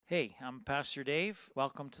Hey, I'm Pastor Dave.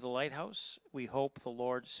 Welcome to the Lighthouse. We hope the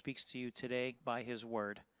Lord speaks to you today by His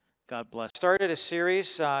Word. God bless. Started a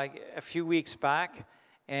series a few weeks back,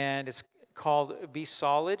 and it's called Be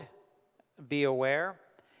Solid, Be Aware,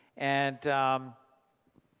 and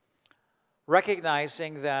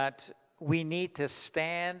recognizing that we need to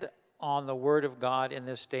stand on the Word of God in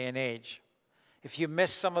this day and age. If you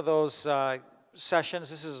missed some of those sessions,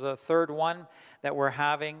 this is the third one that we're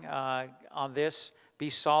having on this. Be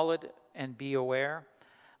solid and be aware.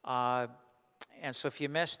 And so if you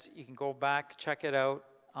missed, you can go back, check it out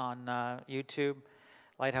on YouTube,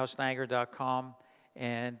 lighthouseniagara.com,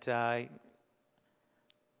 and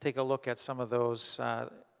take a look at some of those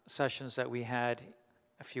sessions that we had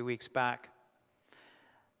a few weeks back.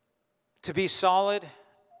 To be solid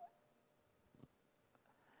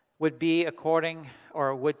would be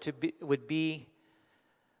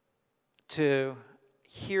to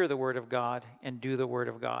hear the Word of God and do the Word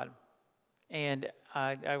of God. And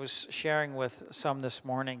I was sharing with some this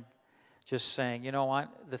morning, just saying, you know what,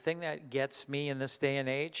 the thing that gets me in this day and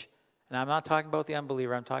age, and I'm not talking about the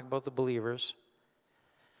unbeliever, I'm talking about the believers,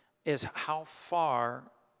 is how far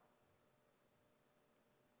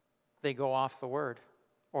they go off the Word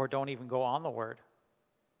or don't even go on the Word.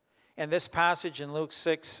 And this passage in Luke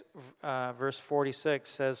 6, verse 46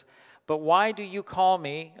 says, "But why do you call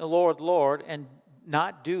me, Lord, Lord, and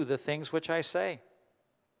not do the things which I say?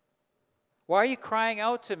 Why are you crying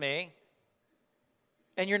out to me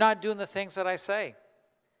and you're not doing the things that I say?"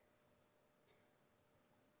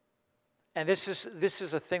 And this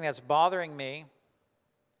is a thing that's bothering me.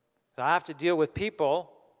 So I have to deal with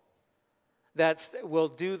people that will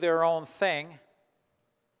do their own thing,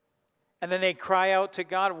 and then they cry out to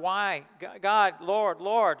God, "Why? God, Lord,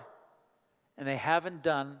 Lord." And they haven't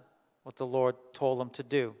done what the Lord told them to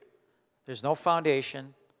do. There's no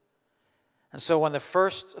foundation. And so when the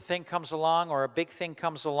first thing comes along or a big thing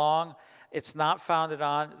comes along, it's not founded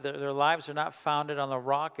on, their lives are not founded on the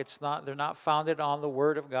rock. They're not founded on the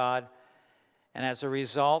Word of God. And as a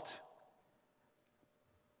result,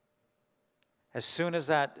 as soon as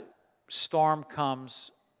that storm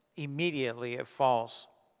comes, immediately it falls.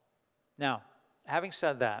 Now, having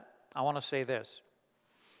said that, I want to say this.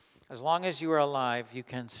 As long as you are alive, you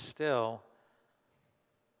can still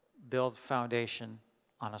build foundation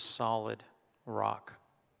on a solid rock.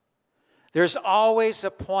 There's always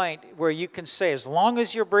a point where you can say, as long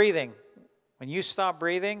as you're breathing, when you stop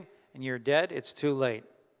breathing and you're dead, it's too late.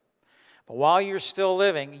 But while you're still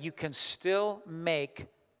living, you can still make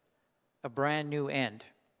a brand new end.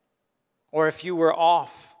 Or if you were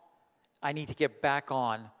off, I need to get back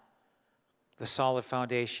on the solid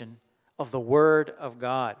foundation of the Word of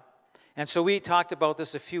God. And so we talked about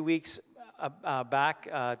this a few weeks back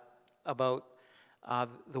about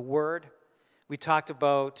the Word. We talked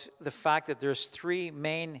about the fact that there's three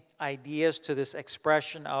main ideas to this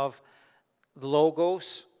expression of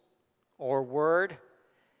logos or Word.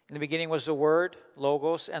 In the beginning was the Word,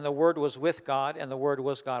 logos, and the Word was with God, and the Word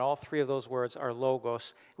was God. All three of those words are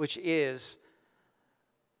logos, which is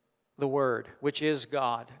the Word, which is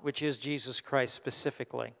God, which is Jesus Christ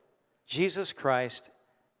specifically. Jesus Christ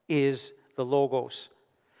is the logos.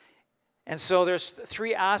 And so there's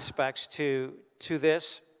three aspects to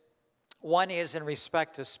this. One is in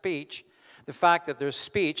respect to speech, the fact that there's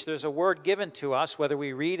speech, there's a word given to us, whether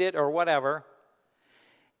we read it or whatever,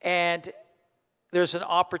 and there's an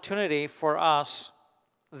opportunity for us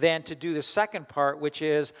then to do the second part, which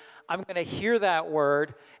is I'm going to hear that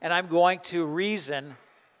word and I'm going to reason,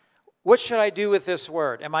 what should I do with this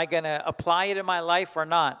word? Am I going to apply it in my life or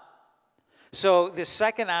not? So the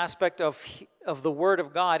second aspect of the Word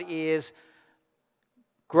of God is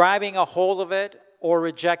grabbing a hold of it or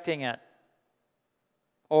rejecting it,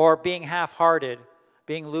 or being half-hearted,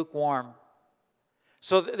 being lukewarm.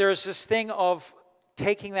 So there's this thing of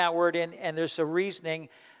taking that word in, and there's a reasoning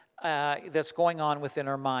that's going on within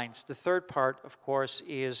our minds. The third part, of course,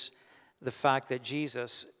 is the fact that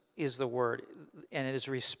Jesus is the Word, and it is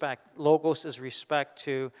respect. Logos is respect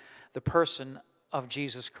to the person of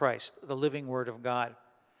Jesus Christ, the living Word of God.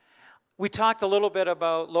 We talked a little bit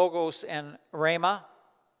about logos and rhema.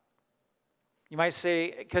 You might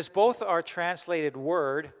say, because both are translated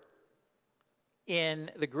word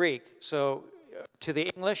in the Greek. So to the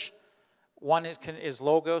English, one is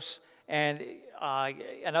logos, and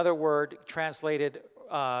another word translated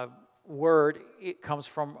word, it comes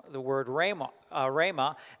from the word rhema.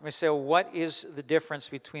 And we say, well, what is the difference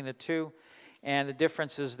between the two? And the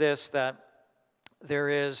difference is this, that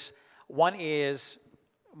one is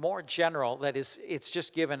more general, that is, it's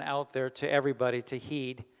just given out there to everybody to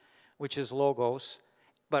heed, which is logos.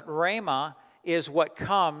 But rhema is what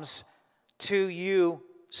comes to you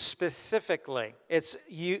specifically. It's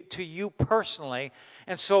to you personally.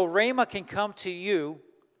 And so Rhema can come to you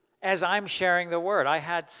as I'm sharing the word. I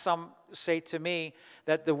had some say to me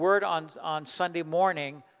that the word on Sunday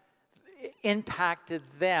morning impacted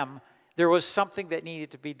them. There was something that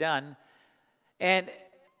needed to be done. And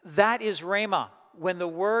that is Rhema. When the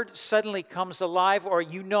word suddenly comes alive, or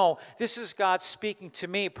this is God speaking to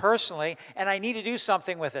me personally, and I need to do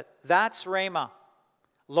something with it. That's Rhema.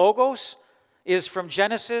 Logos is from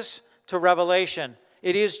Genesis to Revelation.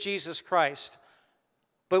 It is Jesus Christ.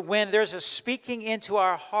 But when there's a speaking into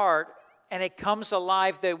our heart and it comes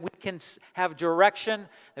alive, that we can have direction,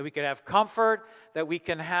 that we can have comfort, that we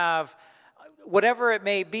can have whatever it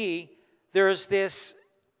may be, there's this,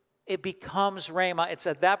 it becomes Rhema. It's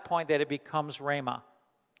at that point that it becomes Rhema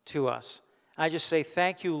to us. I just say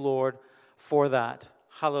thank you, Lord, for that.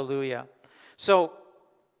 Hallelujah. So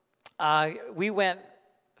we went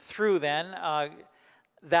through then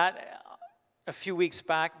that a few weeks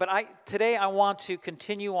back, but today I want to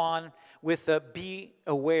continue on with the be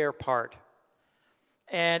aware part.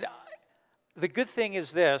 And the good thing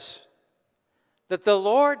is this, that the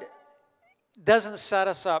Lord doesn't set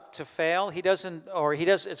us up to fail.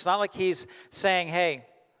 It's not like he's saying, hey,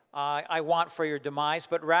 I want for your demise,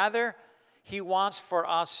 but rather he wants for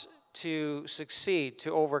us to succeed,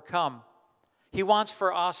 to overcome. He wants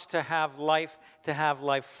for us to have life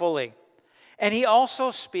fully. And he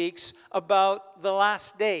also speaks about the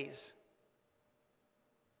last days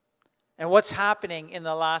and what's happening in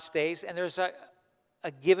the last days. And there's a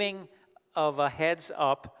giving of a heads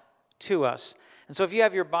up to us. And so if you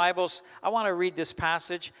have your Bibles, I want to read this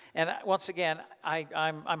passage. And once again,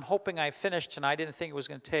 I'm hoping I finished tonight. I didn't think it was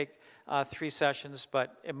going to take 3 sessions,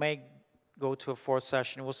 but it may go to a 4th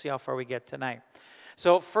session. We'll see how far we get tonight.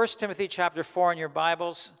 So 1 Timothy chapter 4 in your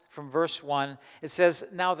Bibles, from verse 1, it says,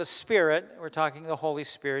 now the Spirit, we're talking the Holy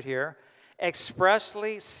Spirit here,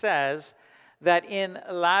 expressly says that in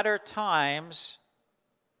latter times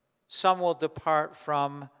some will depart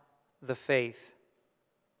from the faith,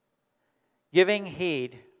 giving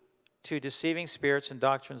heed to deceiving spirits and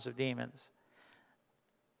doctrines of demons,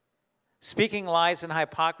 speaking lies and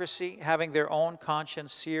hypocrisy, having their own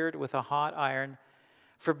conscience seared with a hot iron,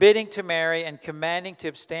 forbidding to marry and commanding to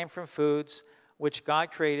abstain from foods which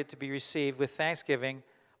God created to be received with thanksgiving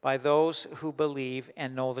by those who believe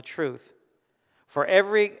and know the truth. For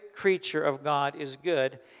every creature of God is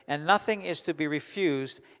good, and nothing is to be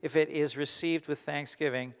refused if it is received with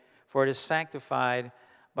thanksgiving, for it is sanctified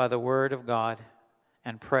by the word of God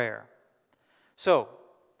and prayer. So,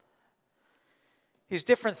 these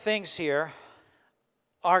different things here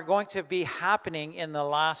are going to be happening in the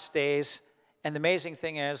last days. And the amazing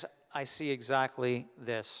thing is, I see exactly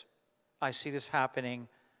this. I see this happening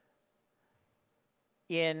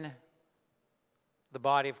in the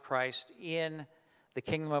body of Christ, in the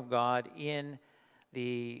kingdom of God, in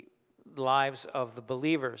the lives of the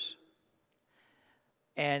believers.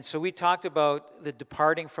 And so we talked about the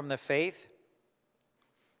departing from the faith.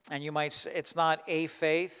 And you might say it's not a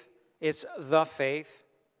faith, it's the faith.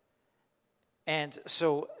 And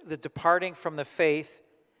so the departing from the faith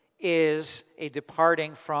is a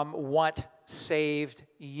departing from what saved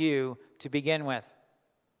you to begin with.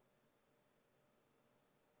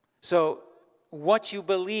 So what you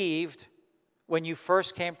believed when you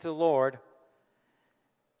first came to the Lord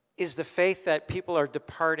is the faith that people are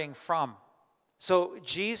departing from. So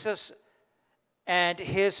Jesus and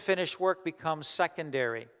his finished work becomes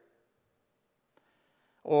secondary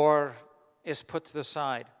or is put to the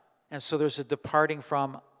side. And so there's a departing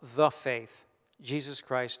from the faith, Jesus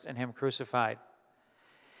Christ and him crucified.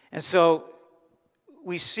 And so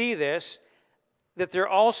we see this, that they're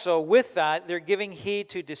also, with that, they're giving heed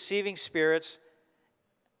to deceiving spirits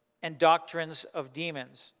and doctrines of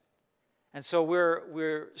demons. And so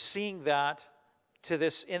we're seeing that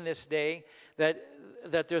in this day,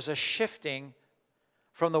 that there's a shifting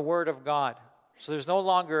from the Word of God. So there's no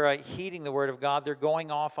longer heeding the Word of God. They're going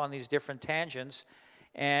off on these different tangents.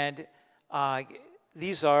 And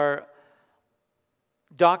these are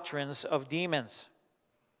doctrines of demons.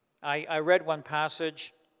 I read one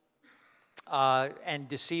passage, and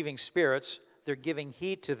deceiving spirits, they're giving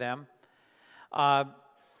heed to them. The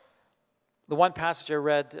one passage I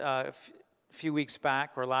read a few weeks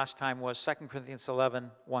back, or last time, was 2 Corinthians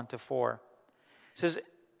 11, 1-4. It says,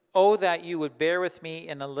 "Oh, that you would bear with me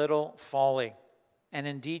in a little folly. And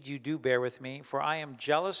indeed you do bear with me, for I am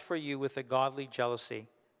jealous for you with a godly jealousy.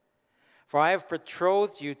 For I have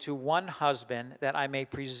betrothed you to one husband, that I may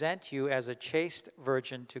present you as a chaste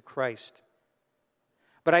virgin to Christ.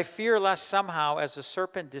 But I fear lest somehow, as the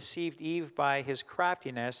serpent deceived Eve by his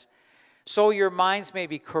craftiness, so your minds may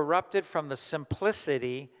be corrupted from the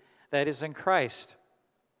simplicity that is in Christ.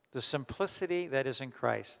 The simplicity that is in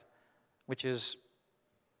Christ, which is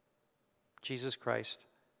Jesus Christ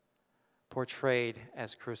portrayed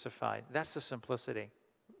as crucified. That's the simplicity.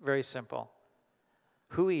 Very simple.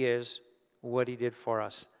 Who he is, what he did for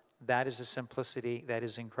us. That is the simplicity that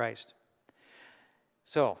is in Christ.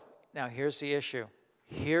 So, now here's the issue.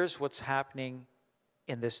 Here's what's happening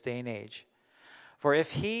in this day and age. For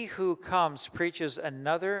if he who comes preaches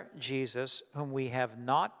another Jesus whom we have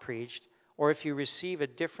not preached, or if you receive a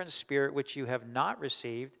different spirit which you have not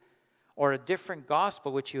received, or a different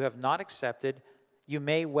gospel which you have not accepted, you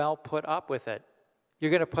may well put up with it.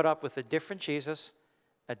 You're going to put up with a different Jesus,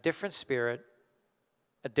 a different spirit,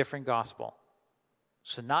 a different gospel.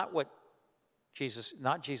 So not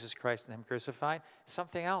Jesus Christ and him crucified,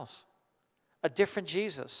 something else. A different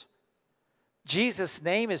Jesus. Jesus'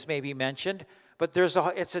 name is maybe mentioned, but there's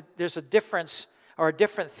a difference or a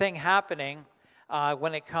different thing happening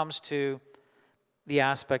when it comes to the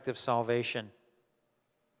aspect of salvation.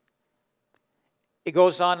 It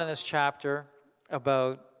goes on in this chapter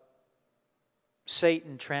about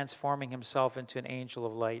Satan transforming himself into an angel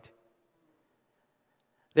of light.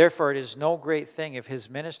 Therefore, it is no great thing if his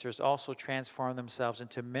ministers also transform themselves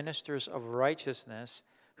into ministers of righteousness,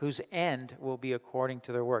 whose end will be according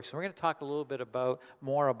to their works. So we're going to talk a little bit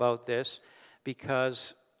more about this,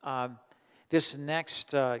 because this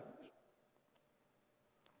next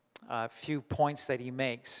few points that he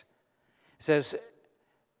makes says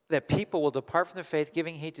that people will depart from the faith,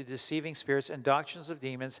 giving heed to deceiving spirits and doctrines of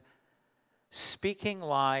demons, speaking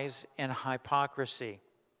lies and hypocrisy.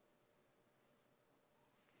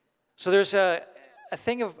 So there's a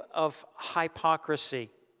thing of hypocrisy.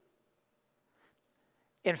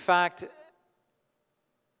 In fact,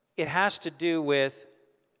 it has to do with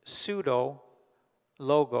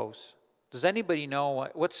pseudo-logos. Does anybody know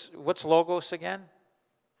what's logos again?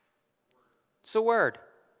 It's the Word.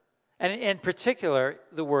 And in particular,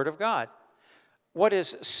 the Word of God. What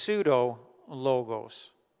is pseudo-logos?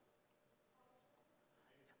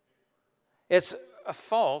 It's a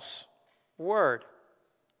false word.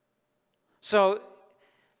 So,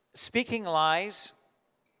 speaking lies,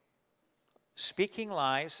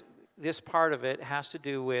 this part of it has to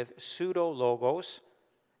do with pseudo-logos.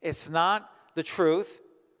 It's not the truth.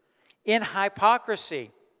 In hypocrisy.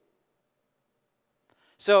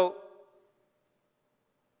 So,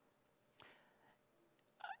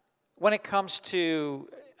 when it comes to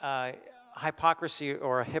hypocrisy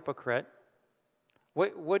or a hypocrite,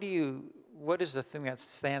 what is the thing that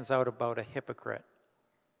stands out about a hypocrite?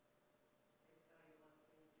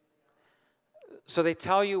 So they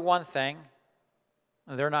tell you one thing,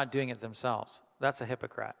 and they're not doing it themselves. That's a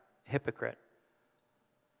hypocrite.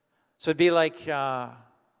 So it'd be like,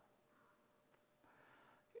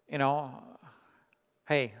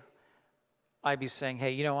 hey, I'd be saying,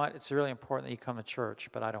 hey, you know what? It's really important that you come to church,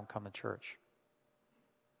 but I don't come to church.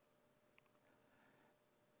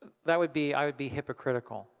 I would be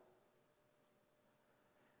hypocritical.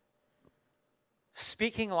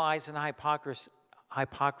 Speaking lies and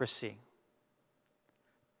hypocrisy.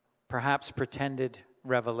 Perhaps pretended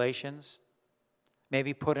revelations,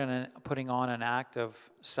 maybe putting on an act of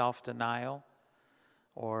self-denial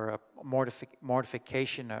or a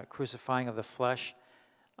mortification, a crucifying of the flesh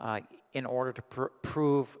in order to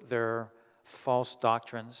prove their false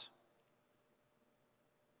doctrines.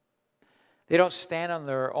 They don't stand on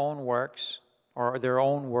their own works or their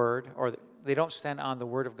own word, or they don't stand on the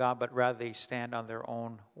word of God, but rather they stand on their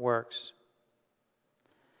own works.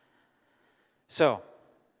 So,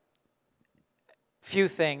 few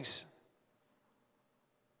things.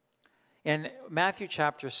 In Matthew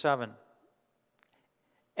chapter 7,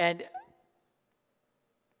 and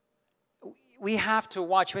we have to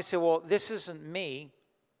watch. We say, well, this isn't me.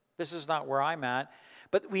 This is not where I'm at.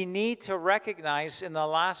 But we need to recognize in the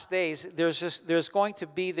last days, there's going to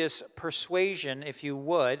be this persuasion, if you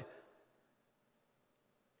would.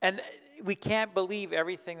 And we can't believe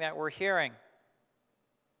everything that we're hearing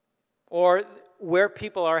or where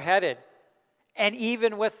people are headed. And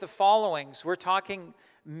even with the followings, we're talking,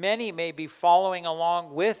 many may be following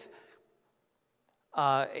along with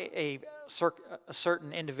a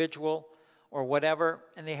certain individual or whatever,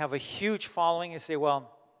 and they have a huge following. You say,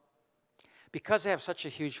 well, because they have such a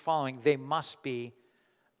huge following, they must be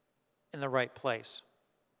in the right place.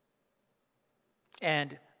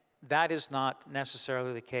 And that is not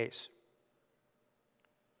necessarily the case.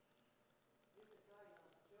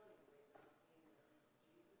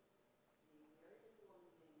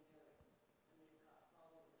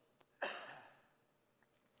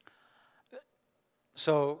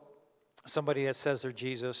 So somebody that says they're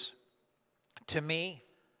Jesus, to me,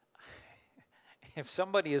 if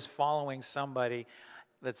somebody is following somebody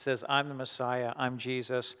that says, I'm the Messiah, I'm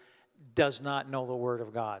Jesus, does not know the Word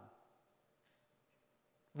of God.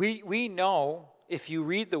 We know, if you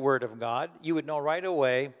read the Word of God, you would know right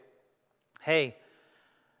away, hey,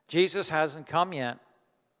 Jesus hasn't come yet,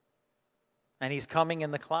 and He's coming in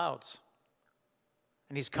the clouds,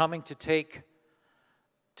 and He's coming to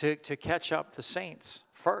catch up the saints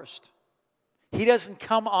first. He doesn't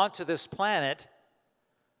come onto this planet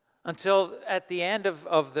until at the end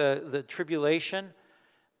of the tribulation,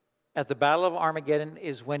 at the Battle of Armageddon,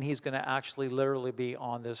 is when He's going to actually literally be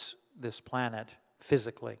on this planet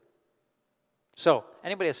physically. So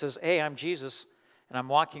anybody that says, hey, I'm Jesus, and I'm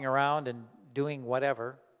walking around and doing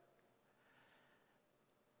whatever,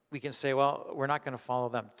 we can say, well, we're not going to follow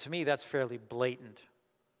them. To me, that's fairly blatant.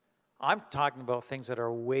 I'm talking about things that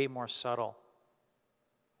are way more subtle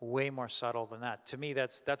than that. To me,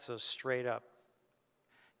 that's a straight up,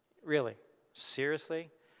 really, seriously?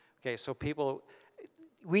 Okay, so people,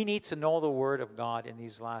 we need to know the Word of God in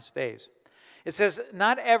these last days. It says,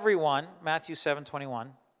 not everyone, Matthew 7:21,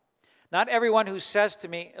 not everyone who says to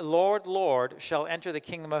me, Lord, Lord, shall enter the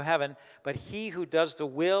kingdom of heaven, but he who does the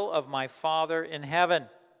will of my Father in heaven.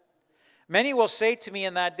 Many will say to me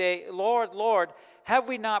in that day, Lord, Lord, have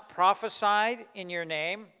we not prophesied in your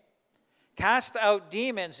name, cast out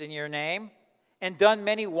demons in your name, and done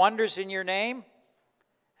many wonders in your name?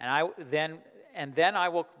 And then I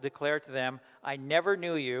will declare to them, I never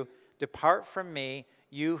knew you. Depart from me,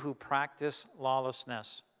 you who practice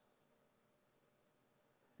lawlessness.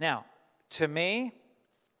 Now, to me,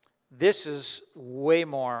 this is way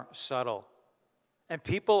more subtle. And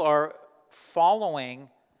people are following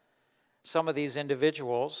some of these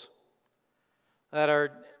individuals that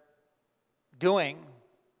are doing,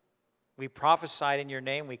 we prophesied in your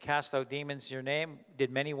name, we cast out demons in your name,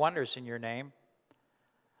 did many wonders in your name.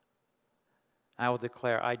 I will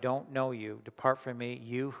declare, I don't know you. Depart from me,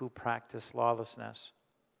 you who practice lawlessness.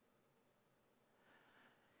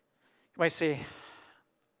 You might say,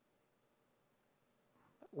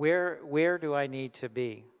 where do I need to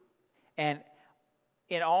be? And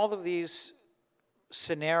in all of these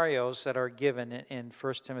scenarios that are given in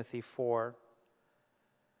 1 Timothy 4,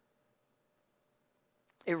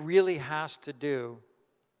 it really has to do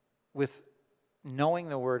with knowing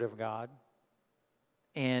the Word of God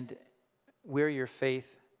and where your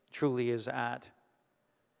faith truly is at.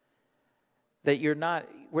 That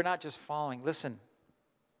we're not just following. Listen,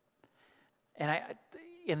 and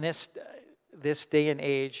in this day and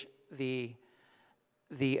age, the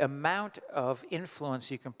amount of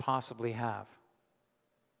influence you can possibly have.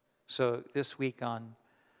 So this week on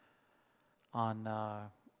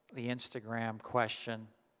the Instagram question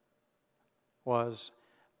was,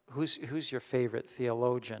 who's your favorite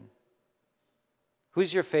theologian?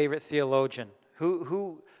 Who's your favorite theologian?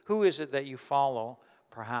 Who is it that you follow,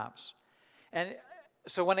 perhaps? And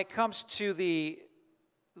so when it comes to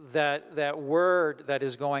that word that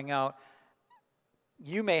is going out,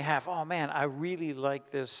 you may have, oh man, I really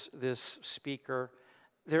like this speaker.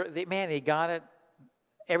 They got it,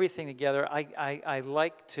 everything together. I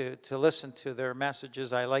like to listen to their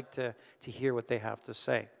messages. I like to hear what they have to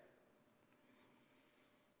say.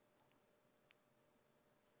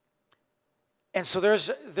 And so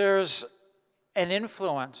there's an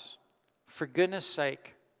influence. For goodness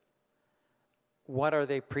sake, what are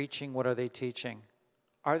they preaching? What are they teaching?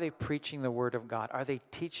 Are they preaching the Word of God? Are they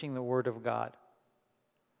teaching the Word of God?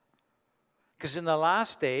 Because in the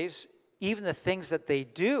last days, even the things that they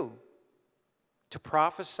do to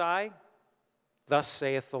prophesy, thus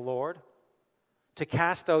saith the Lord, to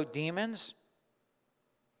cast out demons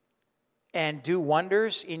and do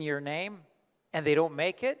wonders in your name, and they don't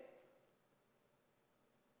make it,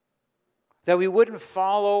 that we wouldn't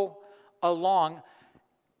follow along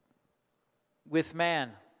with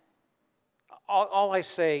man. All I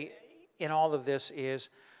say in all of this is,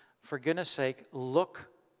 for goodness sake, look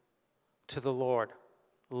to the Lord.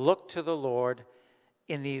 Look to the Lord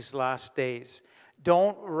in these last days.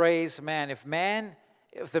 Don't raise man.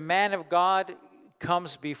 If the man of God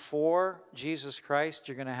comes before Jesus Christ,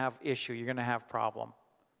 you're going to have issue. You're going to have problem.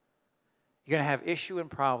 You're going to have issue and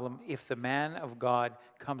problem if the man of God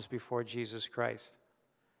comes before Jesus Christ.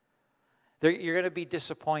 You're going to be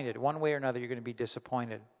disappointed. One way or another, you're going to be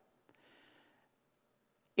disappointed.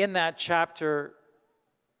 In that chapter,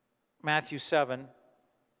 Matthew 7,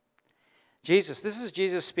 this is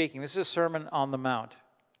Jesus speaking. This is a Sermon on the Mount.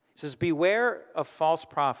 He says, beware of false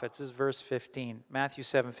prophets. This is verse 15, Matthew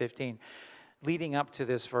 7:15, leading up to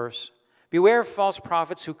this verse. Beware of false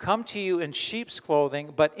prophets who come to you in sheep's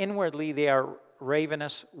clothing, but inwardly they are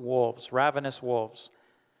ravenous wolves.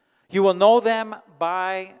 You will know them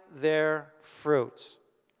by their fruits.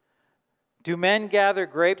 Do men gather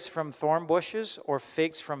grapes from thorn bushes or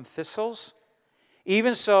figs from thistles?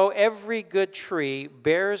 Even so, every good tree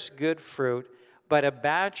bears good fruit, but a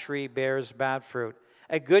bad tree bears bad fruit.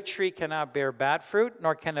 A good tree cannot bear bad fruit,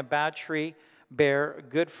 nor can a bad tree bear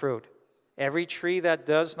good fruit. Every tree that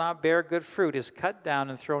does not bear good fruit is cut down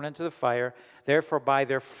and thrown into the fire. Therefore, by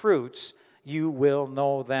their fruits you will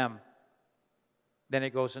know them. Then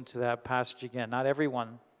it goes into that passage again. Not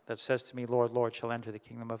everyone that says to me, Lord, Lord, shall enter the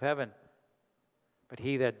kingdom of heaven, but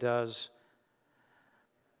he that does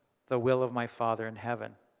the will of my Father in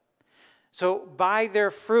heaven. So by their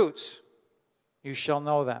fruits you shall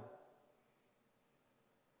know them.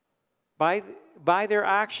 By their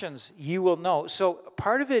actions you will know. So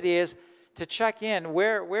part of it is to check in.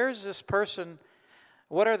 Where is this person?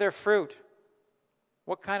 What are their fruit?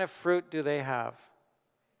 What kind of fruit do they have?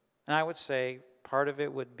 And I would say part of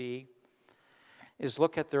it would be is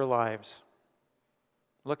look at their lives.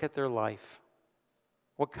 Look at their life.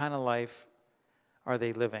 What kind of life are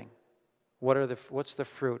they living? What's the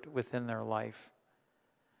fruit within their life?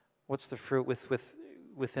 What's the fruit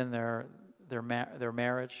within their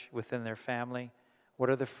marriage, within their family? What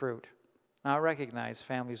are the fruit? Now, I recognize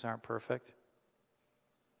families aren't perfect.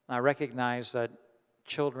 I recognize that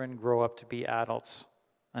children grow up to be adults.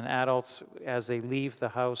 And adults, as they leave the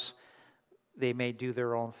house, they may do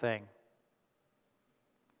their own thing.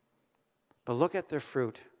 But look at their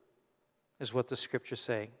fruit, is what the scriptures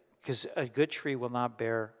say. Because a good tree will not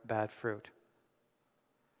bear bad fruit.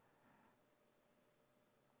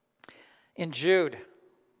 In Jude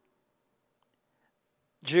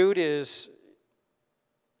is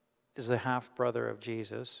the half-brother of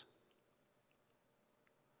Jesus.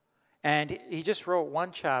 And he just wrote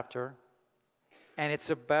one chapter, and it's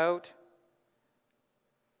about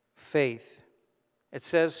faith. It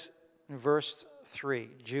says in verse 3,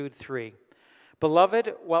 Jude 3,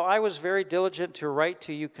 Beloved, while I was very diligent to write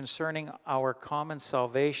to you concerning our common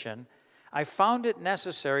salvation, I found it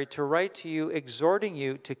necessary to write to you, exhorting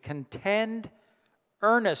you to contend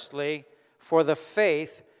earnestly for the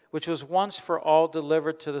faith which was once for all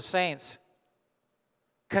delivered to the saints.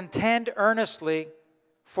 Contend earnestly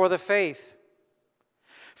for the faith.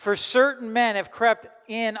 For certain men have crept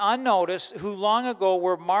in unnoticed, who long ago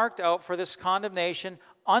were marked out for this condemnation,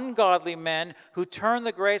 ungodly men who turn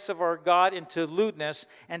the grace of our God into lewdness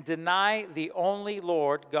and deny the only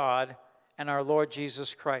Lord God and our Lord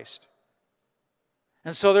Jesus Christ.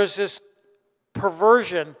 And so there's this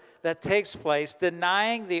perversion that takes place,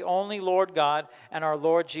 denying the only Lord God and our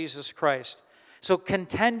Lord Jesus Christ. So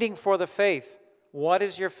contending for the faith. What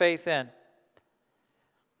is your faith in?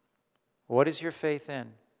 What is your faith in?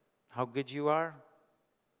 How good you are?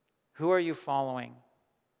 Who are you following?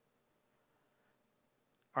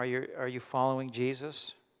 Are you following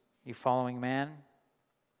Jesus? Are you following man?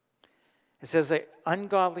 It says that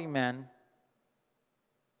ungodly men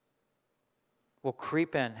will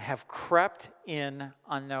creep in, have crept in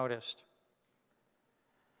unnoticed.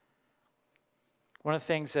 One of the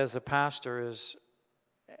things as a pastor is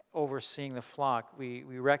overseeing the flock, we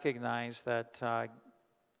recognize that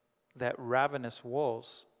that ravenous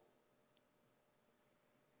wolves,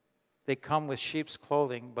 they come with sheep's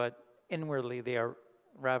clothing, but inwardly they are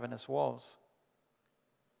ravenous wolves.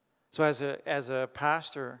 So as a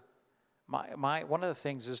pastor, my one of the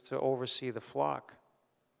things is to oversee the flock,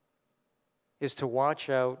 is to watch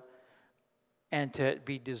out and to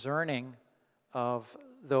be discerning of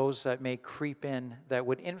those that may creep in that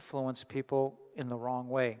would influence people in the wrong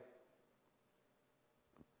way.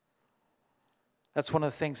 That's one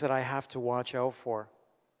of the things that I have to watch out for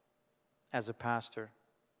as a pastor.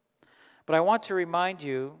 But I want to remind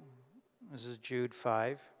you, this is Jude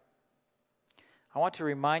 5, I want to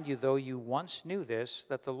remind you, though you once knew this,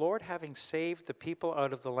 that the Lord, having saved the people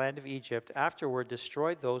out of the land of Egypt, afterward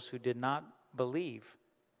destroyed those who did not believe.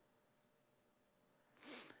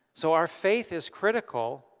 So our faith is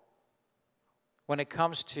critical when it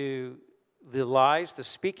comes to the lies, the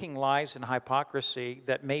speaking lies and hypocrisy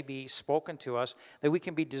that may be spoken to us, that we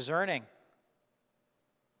can be discerning.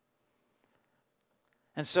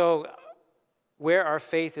 And so where our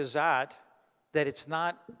faith is at, that it's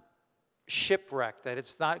not shipwrecked, that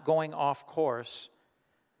it's not going off course.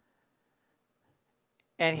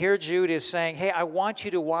 And here Jude is saying, hey, I want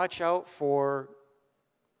you to watch out for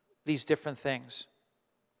these different things.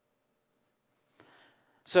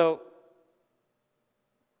 So,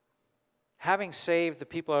 having saved the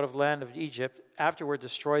people out of the land of Egypt, afterward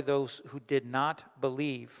destroyed those who did not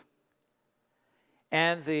believe.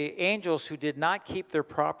 And the angels who did not keep their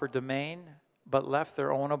proper domain, but left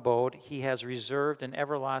their own abode, he has reserved in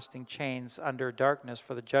everlasting chains under darkness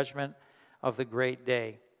for the judgment of the great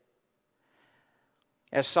day.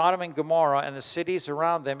 As Sodom and Gomorrah and the cities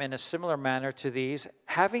around them in a similar manner to these,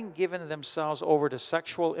 having given themselves over to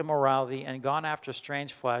sexual immorality and gone after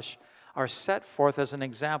strange flesh, are set forth as an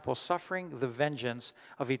example, suffering the vengeance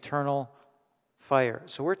of eternal fire.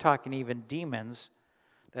 So we're talking even demons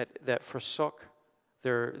that forsook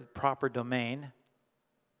their proper domain,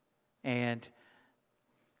 and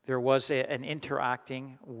there was an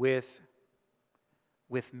interacting with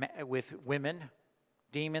women,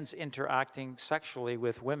 demons interacting sexually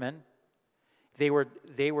with women. They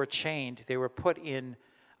were chained. They were put in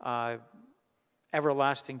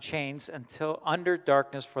everlasting chains until under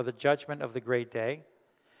darkness for the judgment of the great day.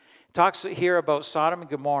 It talks here about Sodom and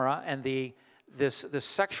Gomorrah and the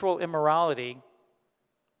sexual immorality.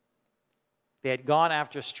 They had gone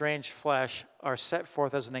after strange flesh, are set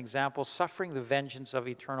forth as an example, suffering the vengeance of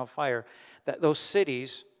eternal fire. That those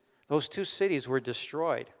two cities were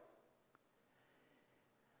destroyed.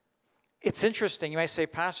 It's interesting. You might say,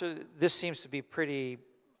 Pastor, this seems to be pretty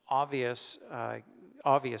obvious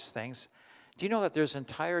things. Do you know that there's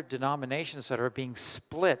entire denominations that are being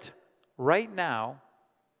split right now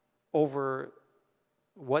over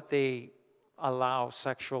what they allow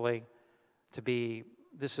sexually to be?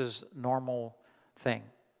 This is normal thing,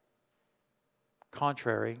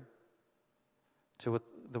 contrary to what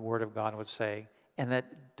the Word of God would say, and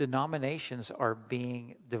that denominations are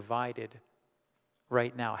being divided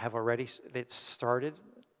right now. It started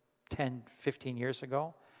 10, 15 years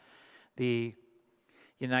ago. The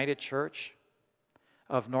United Church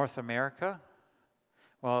of North America,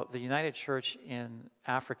 well, the United Church in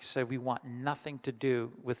Africa said, we want nothing to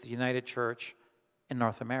do with the United Church in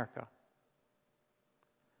North America.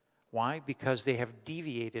 Why? Because they have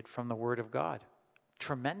deviated from the Word of God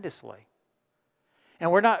tremendously. And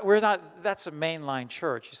we're not, that's a mainline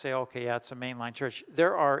church. You say, okay, yeah, it's a mainline church.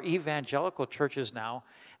 There are evangelical churches now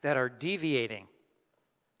that are deviating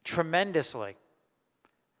tremendously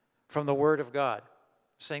from the Word of God,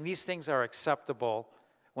 saying these things are acceptable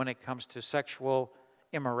when it comes to sexual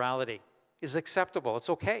immorality. Is acceptable. It's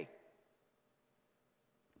okay.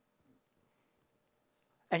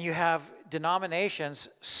 And you have denominations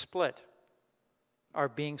are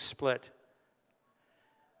being split.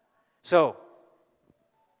 So,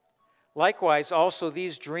 likewise, also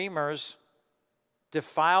these dreamers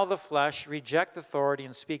defile the flesh, reject authority,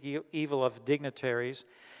 and speak evil of dignitaries.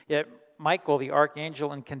 Yet Michael, the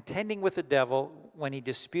archangel, in contending with the devil, when he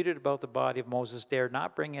disputed about the body of Moses, dared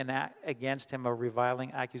not bring in against him a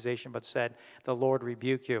reviling accusation, but said, "The Lord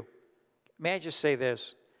rebuke you." May I just say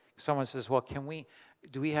this? Someone says, well,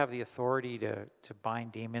 do we have the authority to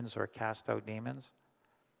bind demons or cast out demons?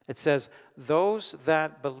 It says, those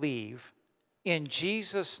that believe in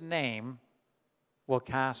Jesus' name will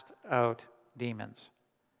cast out demons.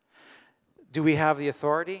 Do we have the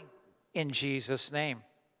authority? In Jesus' name.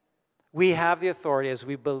 We have the authority as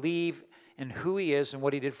we believe in who He is and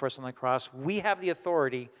what He did for us on the cross. We have the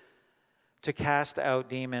authority to cast out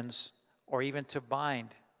demons or even to bind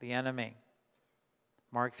the enemy.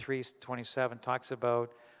 Mark 3:27 talks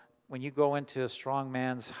about when you go into a strong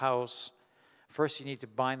man's house, first you need to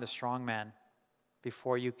bind the strong man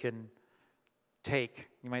before you can take.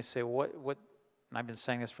 You might say, what? And I've been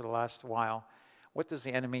saying this for the last while. What does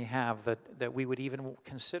the enemy have that we would even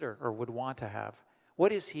consider or would want to have?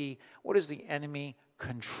 What is the enemy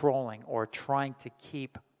controlling or trying to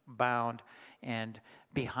keep bound and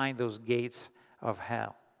behind those gates of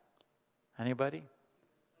hell? Anybody?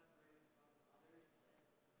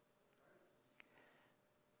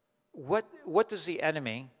 What does the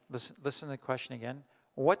enemy, listen to the question again,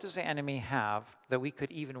 what does the enemy have that we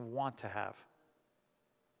could even want to have?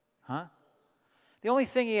 Huh? The only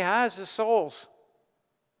thing he has is souls.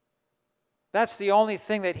 That's the only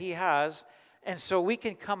thing that he has. And so we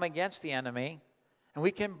can come against the enemy and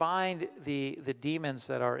we can bind the demons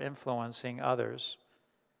that are influencing others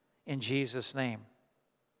in Jesus' name.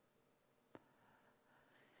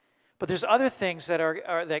 But there's other things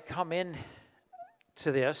that come in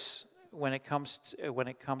to this when it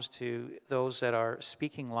comes to those that are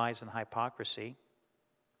speaking lies and hypocrisy.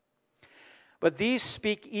 But these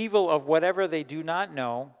speak evil of whatever they do not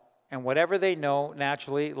know, and whatever they know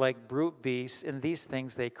naturally, like brute beasts, in these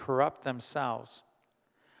things they corrupt themselves.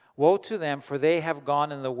 Woe to them, for they have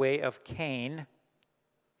gone in the way of Cain.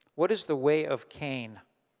 What is the way of Cain?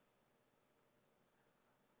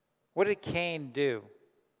 What did Cain do?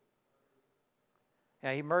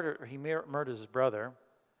 Yeah, he murdered his brother.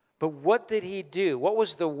 But what did he do? What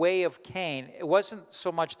was the way of Cain? It wasn't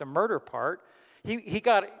so much the murder part.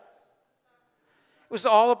 It was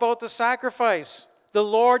all about the sacrifice. The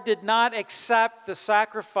Lord did not accept the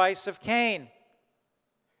sacrifice of Cain.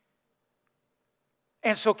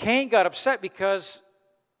 And so Cain got upset because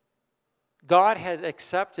God had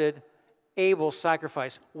accepted Abel's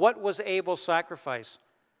sacrifice. What was Abel's sacrifice?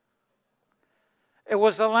 It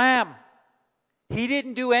was a lamb. He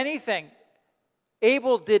didn't do anything.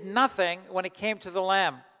 Abel did nothing when it came to the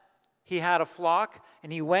lamb. He had a flock,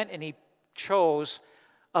 and he went and he chose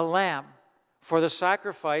a lamb for the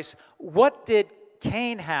sacrifice. What did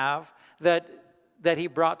Cain have that he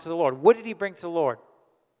brought to the Lord? What did he bring to the Lord?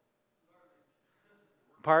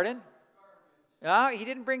 Pardon? No, he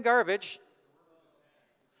didn't bring garbage.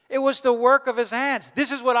 It was the work of his hands.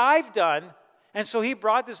 This is what I've done. And so he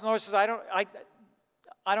brought this, and the Lord says, I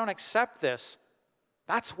don't accept this.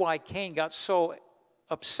 That's why Cain got so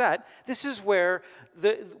upset. This is where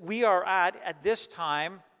we are at this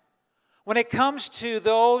time. When it comes to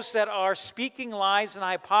those that are speaking lies and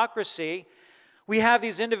hypocrisy, we have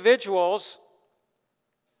these individuals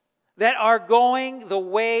that are going the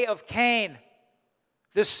way of Cain.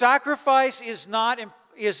 The sacrifice is not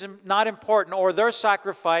important, or their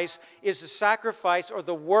sacrifice is the sacrifice or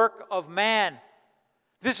the work of man.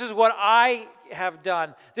 This is what I have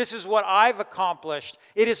done. This is what I've accomplished.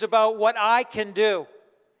 It is about what I can do.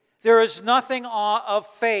 There is nothing of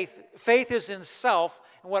faith. Faith is in self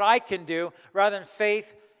and what I can do, rather than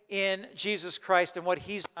faith in Jesus Christ and what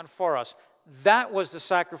He's done for us. That was the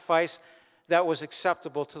sacrifice that was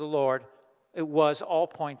acceptable to the Lord. It was all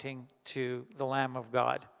pointing to the Lamb of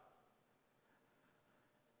God.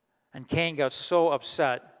 And Cain got so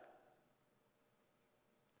upset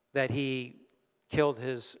that he killed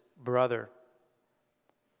his brother.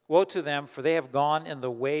 Woe to them, for they have gone in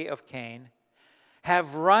the way of Cain,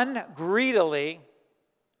 have run greedily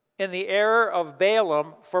in the error of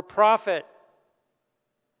Balaam for profit.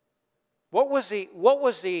 What was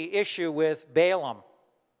the issue with Balaam?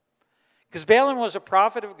 Because Balaam was a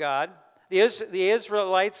prophet of God. The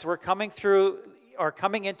Israelites were coming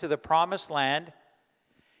into the promised land,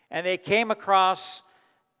 and they came across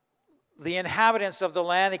the inhabitants of the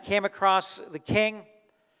land. They came across the king,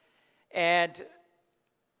 and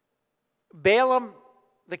Balaam,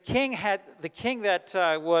 the king that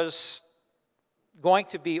was going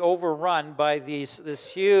to be overrun by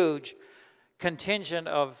this huge contingent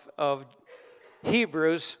of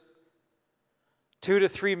Hebrews, 2 to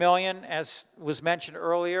 3 million, as was mentioned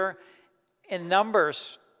earlier, in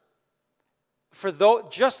numbers. For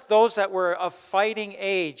just those that were of fighting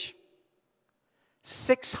age,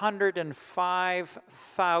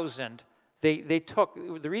 605,000. They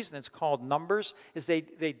took, the reason it's called numbers is they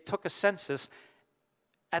took a census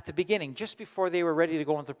at the beginning, just before they were ready to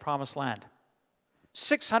go into the promised land.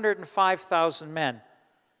 605,000 men.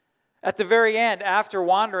 At the very end, after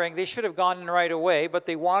wandering, they should have gone in right away, but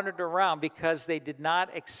they wandered around because they did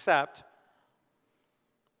not accept.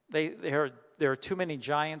 There are too many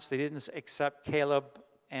giants. They didn't accept Caleb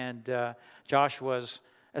and Joshua's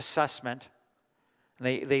assessment. And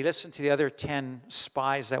they listened to the other 10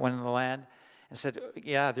 spies that went in the land and said,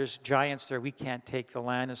 yeah, there's giants there. We can't take the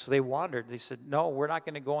land. And so they wandered. They said, no, we're not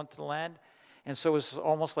going to go into the land. And so it was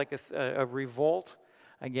almost like a revolt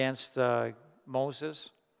against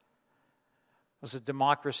Moses. It was a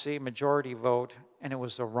democracy, majority vote, and it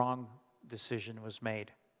was the wrong decision was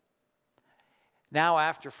made. Now,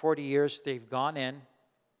 after 40 years, they've gone in,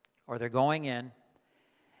 or they're going in,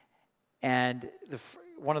 and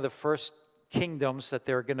one of the first kingdoms that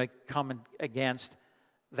they're going to come against,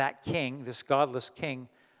 that king, this godless king,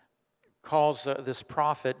 calls this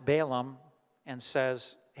prophet Balaam and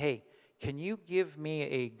says, hey, can you give me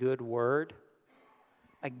a good word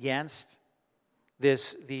against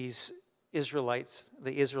these Israelites,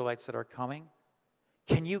 the Israelites that are coming?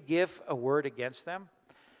 Can you give a word against them?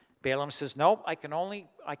 Balaam says, no, I can only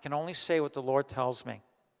say what the Lord tells me.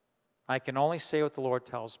 I can only say what the Lord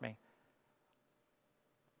tells me.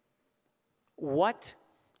 What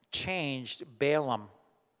changed Balaam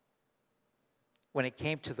when it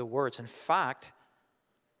came to the words? In fact,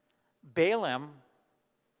 Balaam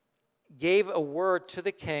gave a word to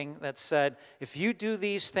the king that said, if you do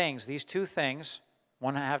these things, these two things,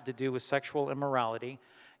 one have to do with sexual immorality,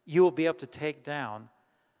 you will be able to take down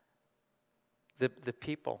the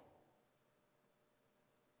people.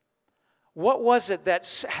 What was it that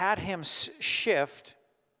had him shift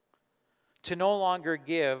to no longer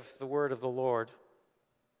give the word of the Lord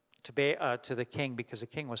to the king? Because the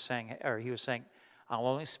king was saying, or he was saying, I'll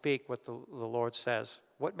only speak what the Lord says.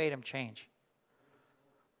 What made him change?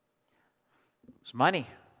 It was money.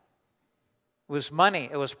 was money.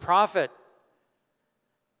 It was profit.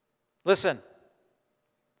 Listen,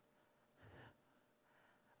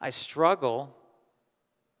 I struggle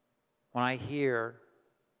when I hear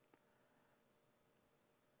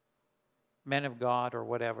men of God or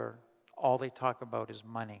whatever, all they talk about is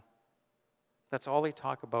money. That's all they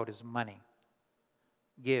talk about is money.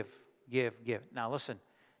 Give, give, give. Now listen,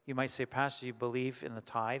 you might say, Pastor, you believe in the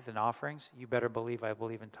tithe and offerings? You better believe I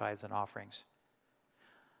believe in tithes and offerings.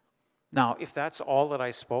 Now, if that's all that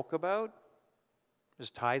I spoke about, is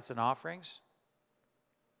tithes and offerings,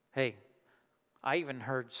 hey, I even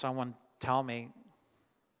heard someone tell me,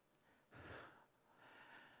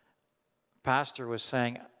 Pastor was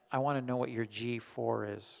saying, I want to know what your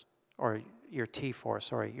G4 is, or your T4,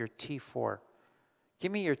 sorry, your T4.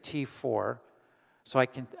 Give me your T4 so I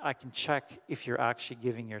can check if you're actually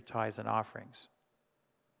giving your tithes and offerings.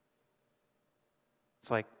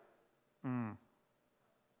 It's like,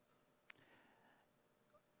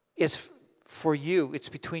 It's for you. It's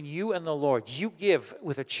between you and the Lord. You give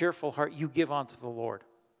with a cheerful heart. You give unto the Lord.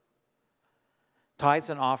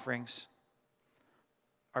 Tithes and offerings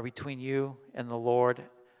are between you and the Lord.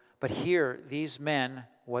 But here, these men,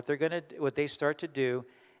 what they start to do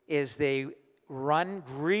is they run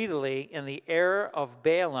greedily in the error of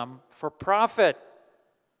Balaam for profit.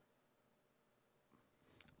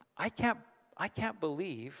 I can't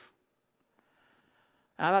believe.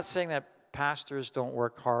 I'm not saying that pastors don't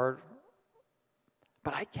work hard,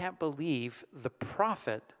 but I can't believe the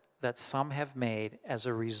profit that some have made as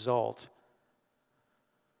a result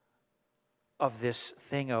of this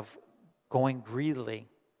thing of going greedily,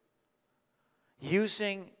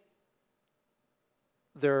 using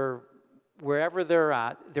their, wherever they're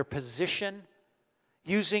at, their position,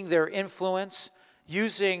 using their influence,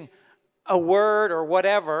 using a word or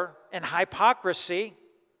whatever, and hypocrisy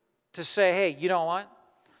to say, hey, you know what?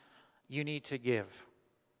 You need to give.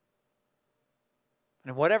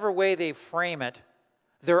 And whatever way they frame it,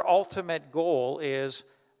 their ultimate goal is,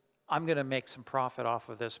 I'm going to make some profit off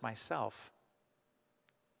of this myself.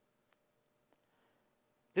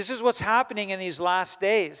 This is what's happening in these last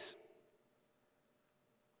days.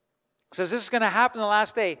 It says this is going to happen in the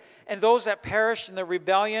last day. And those that perished in the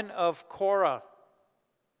rebellion of Korah.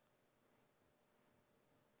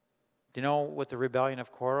 Do you know what the rebellion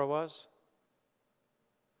of Korah was?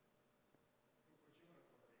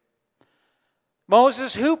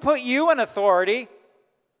 Moses, who put you in authority?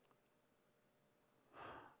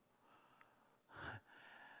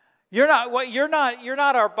 You're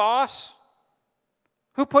not our boss.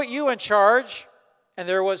 Who put you in charge? And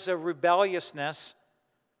there was a rebelliousness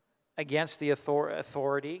against the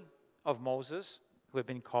authority of Moses, who had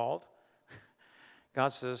been called. God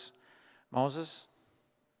says, Moses,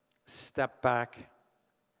 step back,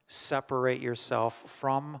 separate yourself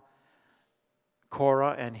from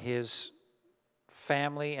Korah and his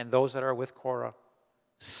family and those that are with Korah.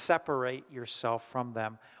 Separate yourself from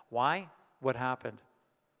them. Why? What happened?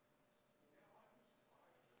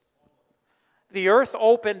 The earth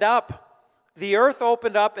opened up. The earth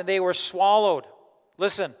opened up and they were swallowed.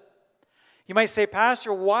 Listen, you might say,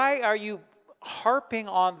 Pastor, why are you harping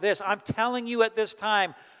on this? I'm telling you at this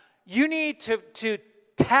time, you need to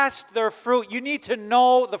test their fruit. You need to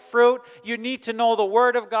know the fruit. You need to know the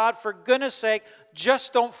Word of God. For goodness sake,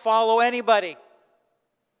 just don't follow anybody.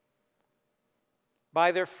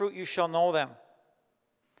 By their fruit you shall know them.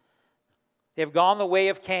 They have gone the way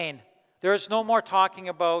of Cain. There is no more talking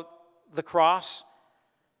about the cross.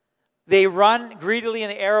 They run greedily in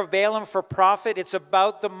the error of Balaam for profit. It's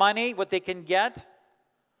about the money, what they can get.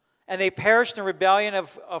 And they perished in rebellion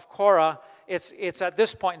of Korah. It's at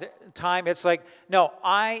this point in time, it's like, no,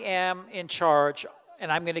 I am in charge, and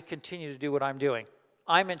I'm going to continue to do what I'm doing.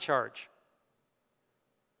 I'm in charge.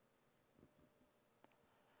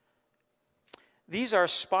 These are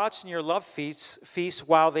spots in your love feasts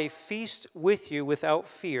while they feast with you without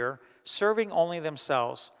fear, serving only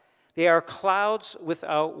themselves. They are clouds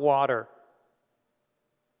without water,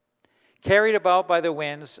 carried about by the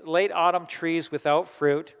winds, late autumn trees without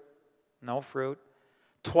fruit, no fruit,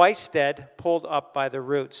 twice dead, pulled up by the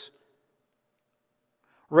roots.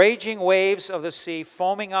 Raging waves of the sea,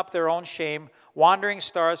 foaming up their own shame, wandering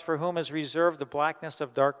stars for whom is reserved the blackness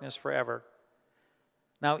of darkness forever.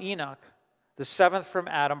 Now Enoch, the seventh from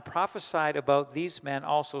Adam, prophesied about these men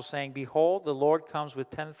also, saying, Behold, the Lord comes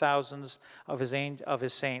with 10,000s of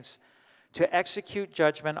his saints, to execute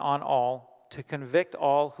judgment on all, to convict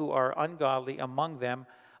all who are ungodly among them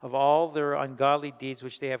of all their ungodly deeds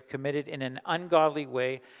which they have committed in an ungodly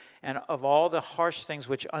way, and of all the harsh things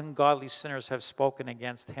which ungodly sinners have spoken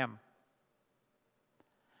against him.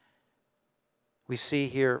 We see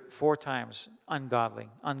here 4 times, ungodly,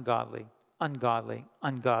 ungodly, ungodly,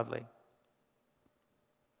 ungodly.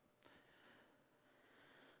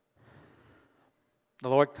 The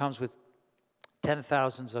Lord comes with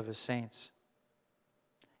 10,000s of his saints.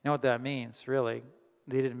 You know what that means, really?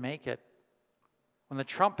 They didn't make it. When the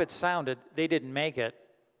trumpet sounded, they didn't make it.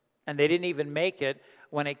 And they didn't even make it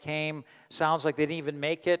when it came, sounds like they didn't even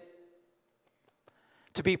make it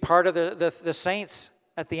to be part of the saints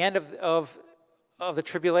at the end of the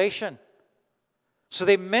tribulation. So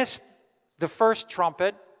they missed the first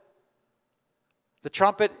trumpet, the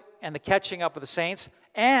trumpet and the catching up of the saints,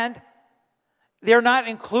 and they're not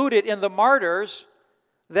included in the martyrs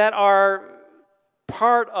that are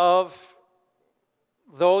part of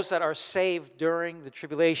those that are saved during the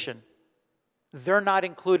tribulation. They're not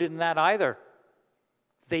included in that either.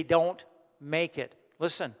 They don't make it.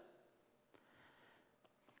 Listen.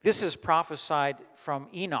 This is prophesied from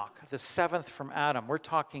Enoch, the 7th from Adam. We're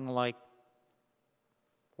talking like,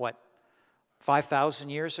 5,000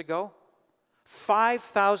 years ago?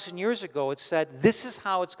 5,000 years ago it said, this is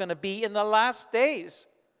how it's going to be in the last days.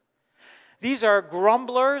 These are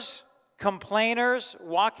grumblers, complainers,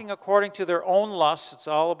 walking according to their own lusts. It's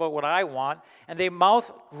all about what I want. And they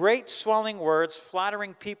mouth great swelling words,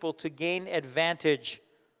 flattering people to gain advantage.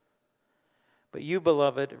 But you,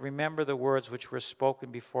 beloved, remember the words which were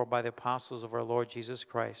spoken before by the apostles of our Lord Jesus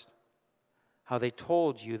Christ, how they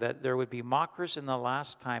told you that there would be mockers in the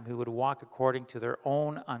last time who would walk according to their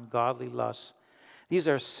own ungodly lusts. These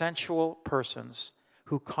are sensual persons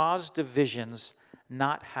who cause divisions,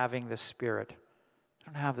 not having the Spirit. They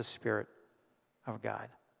don't have the Spirit of God.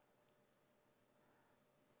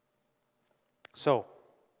 So,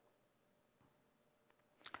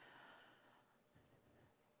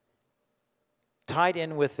 tied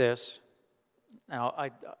in with this, now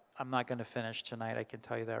I'm not going to finish tonight, I can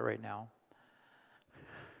tell you that right now.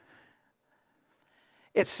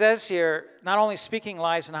 It says here, not only speaking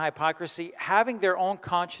lies and hypocrisy, having their own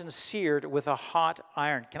conscience seared with a hot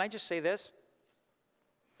iron. Can I just say this?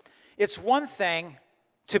 It's one thing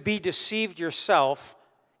to be deceived yourself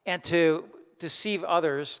and to deceive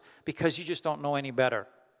others because you just don't know any better.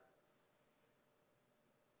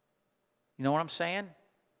 You know what I'm saying?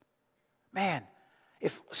 Man,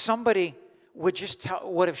 if somebody would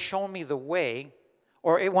would have shown me the way,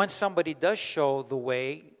 or when somebody does show the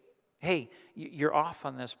way, hey, you're off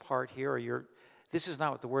on this part here, or this is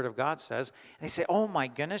not what the Word of God says. And they say, oh my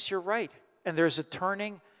goodness, you're right. And there's a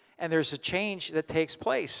turning and there's a change that takes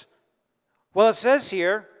place. Well, it says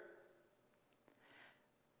here,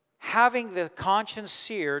 having the conscience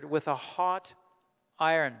seared with a hot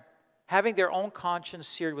iron. Having their own conscience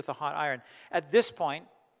seared with a hot iron. At this point,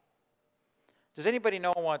 does anybody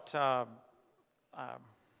know what a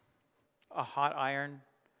hot iron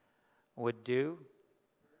would do?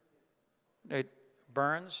 It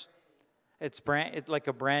burns. It's like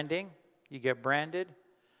a branding. You get branded.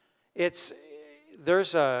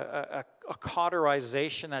 There's a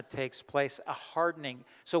cauterization that takes place, a hardening.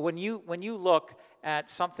 So when you look at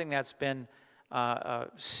something that's been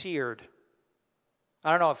seared, I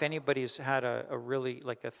don't know if anybody's had a really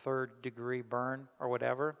like a 3rd degree burn or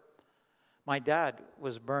whatever. My dad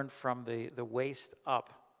was burned from the waist up.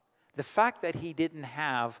 The fact that he didn't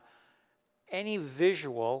have any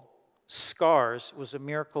visual scars was a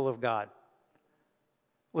miracle of God.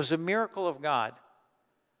 Was a miracle of God.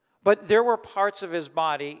 But there were parts of his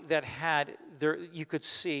body that you could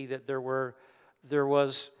see that there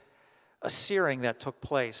was a searing that took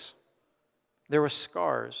place. There were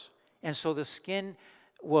scars. And so the skin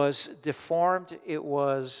was deformed. It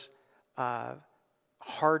was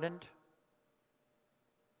hardened.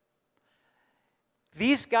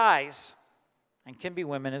 These guys, and can be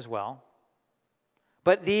women as well,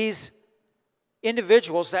 but these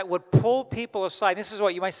individuals that would pull people aside. This is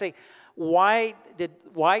what you might say, why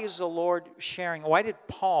is the Lord sharing, why did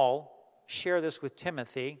Paul share this with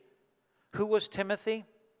Timothy? Who was Timothy?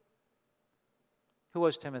 Who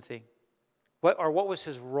was Timothy? What was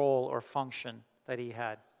his role or function that he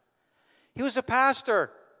had? He was a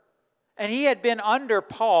pastor. And he had been under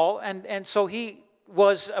Paul, and so he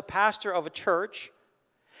was a pastor of a church.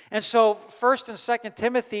 And so 1st and 2nd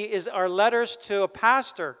Timothy are letters to a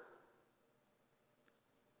pastor.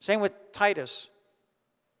 Same with Titus.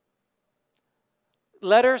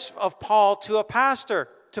 Letters of Paul to a pastor,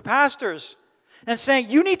 to pastors, and saying,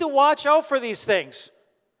 you need to watch out for these things.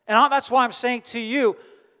 And that's why I'm saying to you,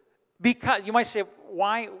 because you might say,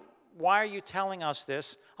 why are you telling us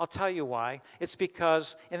this? I'll tell you why. It's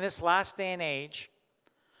because in this last day and age,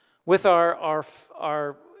 with our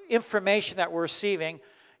information that we're receiving,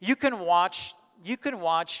 you can watch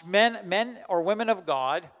men or women of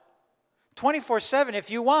God 24/7 if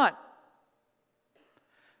you want.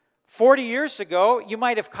 40 years ago, you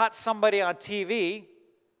might have caught somebody on TV,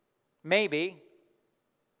 maybe.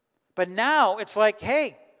 But now it's like,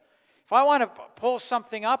 hey, if I want to pull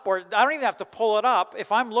something up, or I don't even have to pull it up,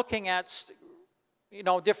 if I'm looking at,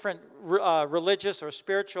 different religious or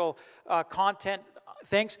spiritual content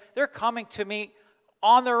things, they're coming to me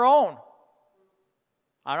on their own.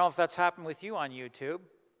 I don't know if that's happened with you on YouTube.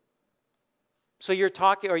 So you're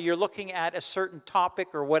talking, or you're looking at a certain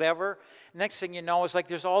topic or whatever. Next thing you know, is like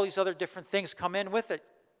there's all these other different things come in with it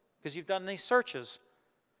because you've done these searches.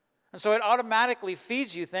 And so it automatically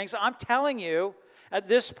feeds you things. I'm telling you, at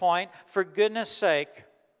this point, for goodness sake,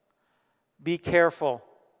 be careful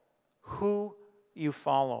who you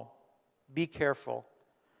follow. Be careful.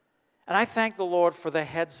 And I thank the Lord for the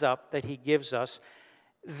heads up that He gives us.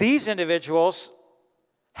 These individuals,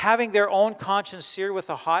 having their own conscience seared with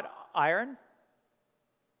a hot iron,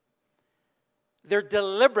 they're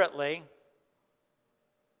deliberately,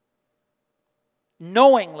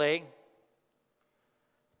 knowingly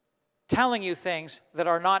telling you things that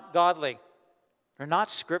are not godly. They're not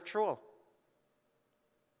scriptural.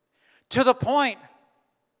 To the point,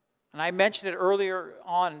 and I mentioned it earlier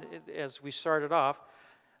on as we started off,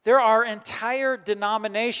 there are entire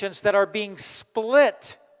denominations that are being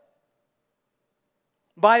split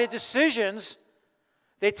by the decisions.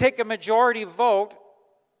 They take a majority vote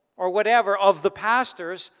or whatever of the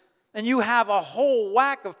pastors, and you have a whole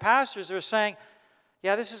whack of pastors that are saying,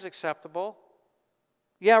 yeah, this is acceptable.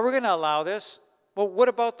 Yeah, we're going to allow this. Well, what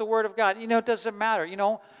about the Word of God? It doesn't matter.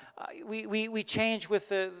 We change with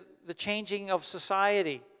the changing of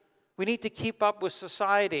society. We need to keep up with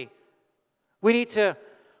society. We need to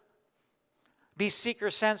be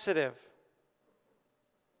seeker sensitive.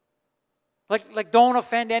 Like don't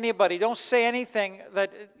offend anybody. Don't say anything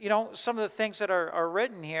that, some of the things that are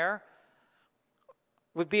written here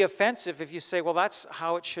would be offensive if you say, well, that's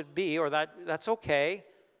how it should be, or that's okay.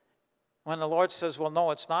 When the Lord says, well,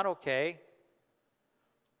 no, it's not okay.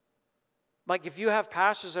 Like if you have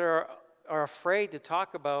pastors that are afraid to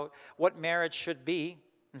talk about what marriage should be,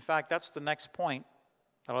 in fact, that's the next point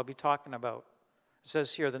that I'll be talking about. It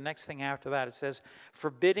says here, the next thing after that, it says,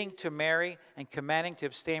 forbidding to marry and commanding to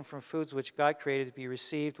abstain from foods which God created to be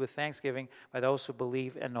received with thanksgiving by those who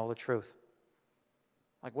believe and know the truth.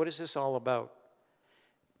 Like, what is this all about?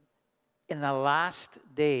 In the last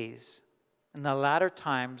days, in the latter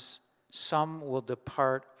times, some will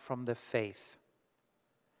depart from the faith.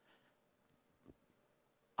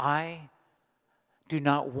 I do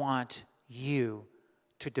not want you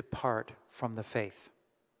to depart from the faith.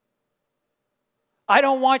 I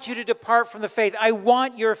don't want you to depart from the faith. I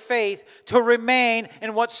want your faith to remain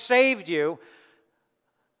in what saved you.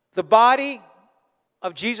 The body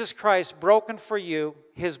of Jesus Christ broken for you,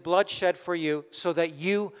 His blood shed for you, so that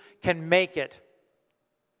you can make it.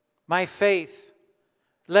 My faith,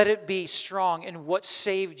 let it be strong in what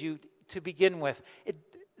saved you to begin with.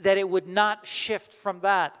 That it would not shift from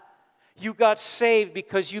that. You got saved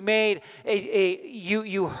because you made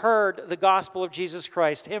you heard the gospel of Jesus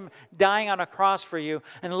Christ, Him dying on a cross for you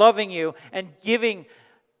and loving you and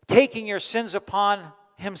taking your sins upon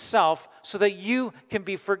Himself so that you can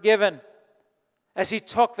be forgiven. As He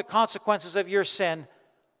took the consequences of your sin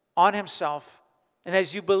on Himself, and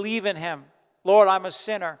as you believe in Him, Lord, I'm a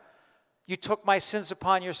sinner. You took my sins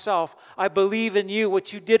upon yourself. I believe in you,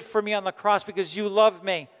 what you did for me on the cross because you loved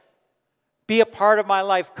me. Be a part of my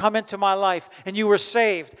life. Come into my life. And you were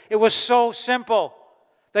saved. It was so simple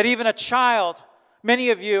that even a child, how many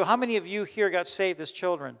of you here got saved as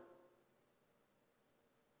children?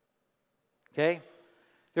 Okay?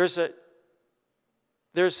 There's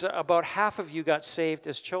about half of you got saved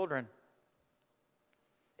as children.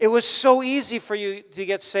 It was so easy for you to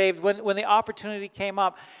get saved when the opportunity came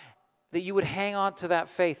up that you would hang on to that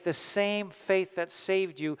faith. The same faith that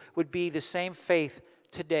saved you would be the same faith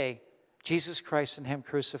today. Jesus Christ and Him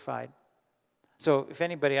crucified. So if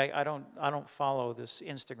anybody, I don't follow this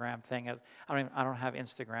Instagram thing. I don't have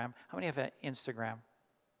Instagram. How many have Instagram?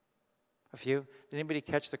 A few. Did anybody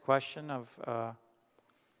catch the question of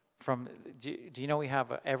do you know we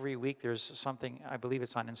have every week there's something, I believe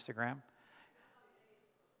it's on Instagram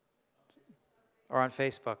or on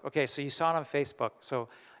Facebook. Okay, so you saw it on Facebook. So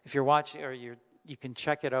if you're watching or you can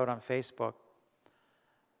check it out on Facebook.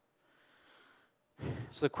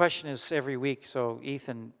 So the question is every week. So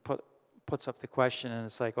Ethan puts up the question, and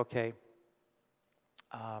it's like, okay,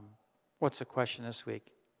 what's the question this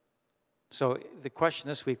week? So the question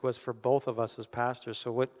this week was for both of us as pastors.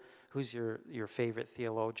 So who's your favorite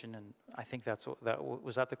theologian? And I think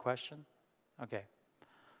was that the question? Okay.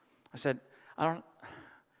 I said, I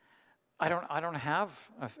don't have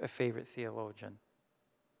a favorite theologian.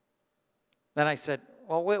 Then I said,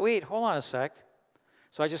 well, wait, hold on a sec.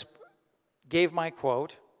 So I just gave my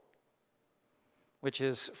quote, which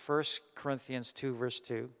is 1 Corinthians 2, verse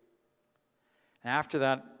 2. And after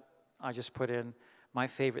that, I just put in, my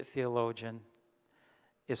favorite theologian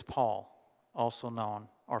is Paul, also known,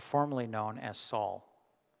 or formerly known as Saul.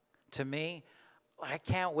 To me, I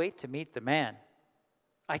can't wait to meet the man.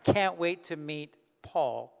 I can't wait to meet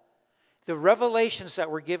Paul. The revelations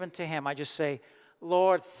that were given to him, I just say,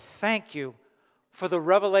 Lord, thank you for the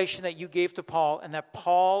revelation that you gave to Paul, and that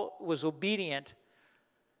Paul was obedient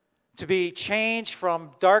to be changed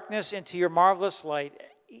from darkness into your marvelous light.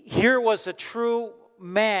 Here was a true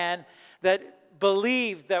man that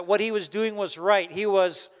believed that what he was doing was right.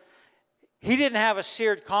 He didn't have a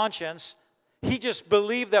seared conscience. He just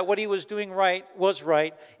believed that what he was doing right was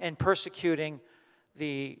right, and persecuting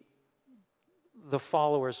the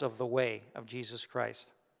followers of the way of Jesus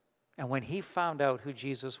Christ. And when he found out who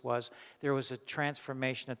Jesus was, there was a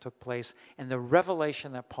transformation that took place. And the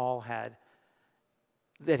revelation that Paul had,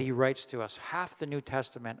 that he writes to us, half the New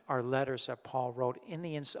Testament are letters that Paul wrote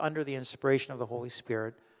under the inspiration of the Holy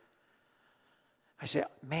Spirit. I said,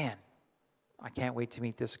 man, I can't wait to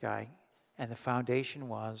meet this guy. And the foundation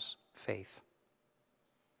was faith.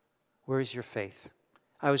 Where is your faith?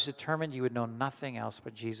 I was determined you would know nothing else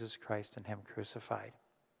but Jesus Christ and him crucified.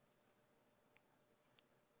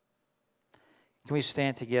 Can we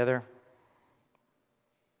stand together?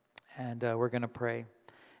 And we're going to pray. And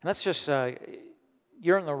let's just,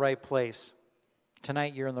 you're in the right place.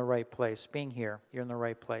 Tonight you're in the right place. Being here, you're in the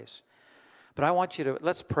right place. But I want you to,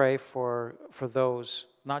 let's pray for those,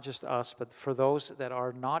 not just us, but for those that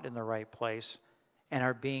are not in the right place and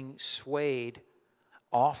are being swayed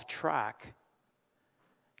off track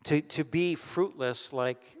to be fruitless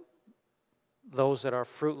like those that are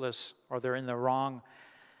fruitless, or they're in the wrong,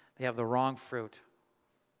 they have the wrong fruit.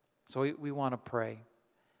 So we want to pray,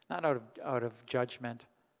 not out of judgment,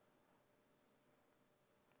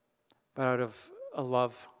 but out of a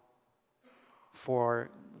love for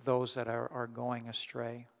those that are going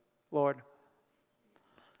astray. Lord,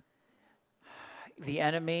 the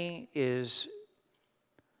enemy is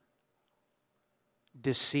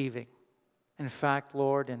deceiving. In fact,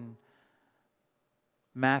 Lord, in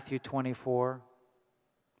Matthew 24,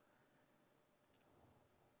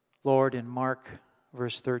 Lord, in Mark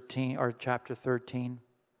verse 13 or chapter 13,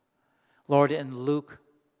 Lord, in Luke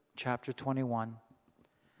chapter 21,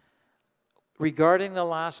 regarding the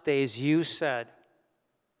last days, you said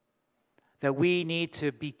that we need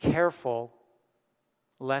to be careful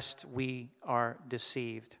lest we are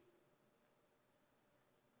deceived.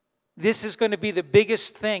 This is going to be the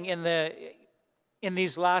biggest thing in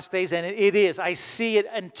these last days, and it is. I see it,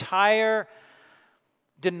 entire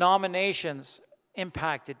denominations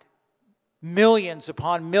impacted, millions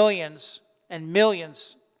upon millions and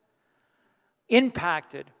millions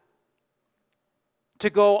impacted to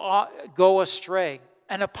go astray,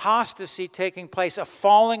 an apostasy taking place, a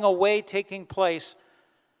falling away taking place,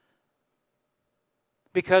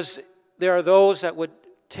 because there are those that would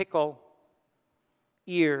tickle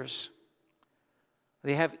ears.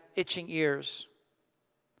 They have itching ears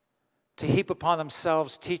to heap upon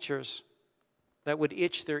themselves teachers that would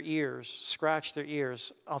itch their ears, scratch their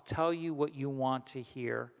ears. I'll tell you what you want to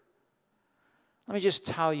hear. Let me just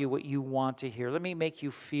tell you what you want to hear. Let me make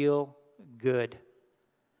you feel good.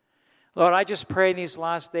 Lord, I just pray in these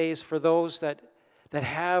last days for those that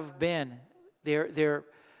have been, they're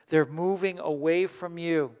moving away from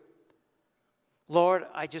you. Lord,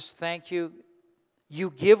 I just thank you. You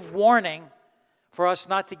give warning for us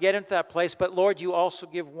not to get into that place, but Lord, you also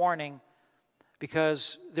give warning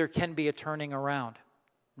because there can be a turning around.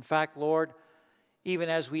 In fact, Lord, even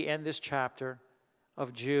as we end this chapter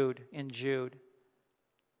of Jude,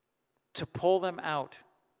 to pull them out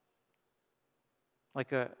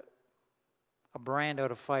like a brand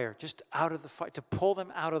out of fire, just out of the fire, to pull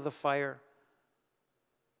them out of the fire.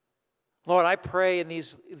 Lord, I pray in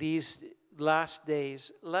these last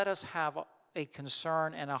days, let us have a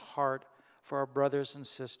concern and a heart for our brothers and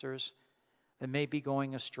sisters that may be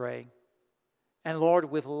going astray. And Lord,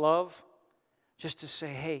 with love, just to say,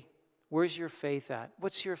 hey, where's your faith at?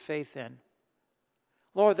 What's your faith in?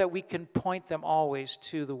 Lord, that we can point them always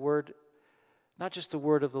to the word, not just the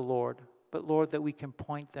word of the Lord, but Lord, that we can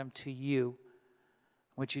point them to you,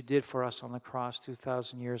 what you did for us on the cross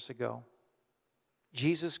 2,000 years ago.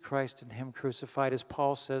 Jesus Christ and him crucified, as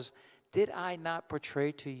Paul says, did I not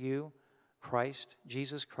portray to you Christ,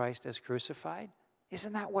 Jesus Christ as crucified?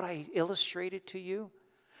 Isn't that what I illustrated to you?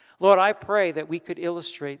 Lord, I pray that we could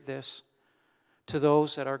illustrate this to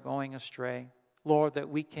those that are going astray. Lord, that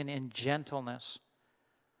we can in gentleness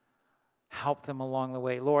help them along the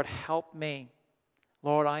way. Lord, help me.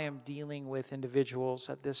 Lord, I am dealing with individuals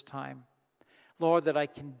at this time. Lord, that I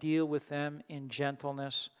can deal with them in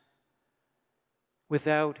gentleness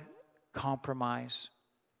without compromise.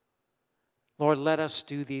 Lord, let us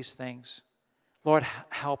do these things. Lord,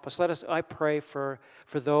 help us. I pray for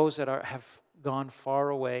those that have gone far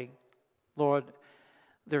away. Lord,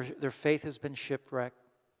 their faith has been shipwrecked.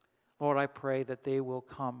 Lord, I pray that they will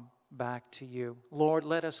come back to you. Lord,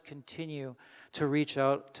 let us continue to reach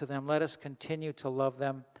out to them. Let us continue to love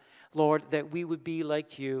them. Lord, that we would be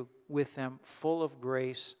like you with them, full of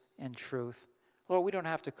grace and truth. Lord, we don't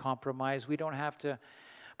have to compromise. We don't have to,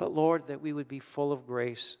 but Lord, that we would be full of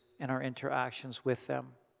grace in our interactions with them.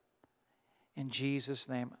 In Jesus'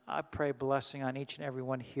 name, I pray blessing on each and every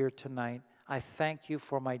one here tonight. I thank you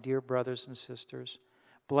for my dear brothers and sisters.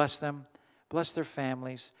 Bless them. Bless their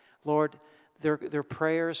families. Lord, their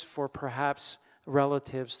prayers for perhaps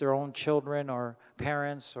relatives, their own children or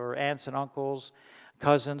parents or aunts and uncles,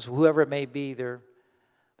 cousins, whoever it may be, their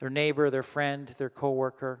neighbor, their friend, their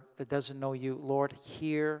coworker that doesn't know you. Lord,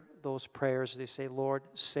 hear those prayers. They say, Lord,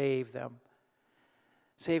 save them.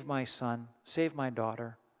 Save my son. Save my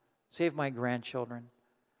daughter. Save my grandchildren.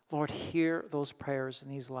 Lord, hear those prayers in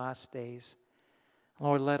these last days.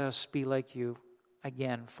 Lord, let us be like you,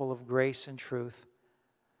 again, full of grace and truth.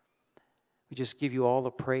 We just give you all the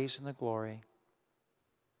praise and the glory.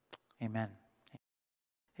 Amen.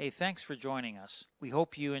 Hey, thanks for joining us. We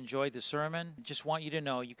hope you enjoyed the sermon. Just want you to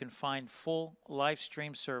know you can find full live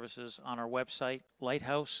stream services on our website,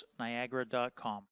 lighthouseniagara.com.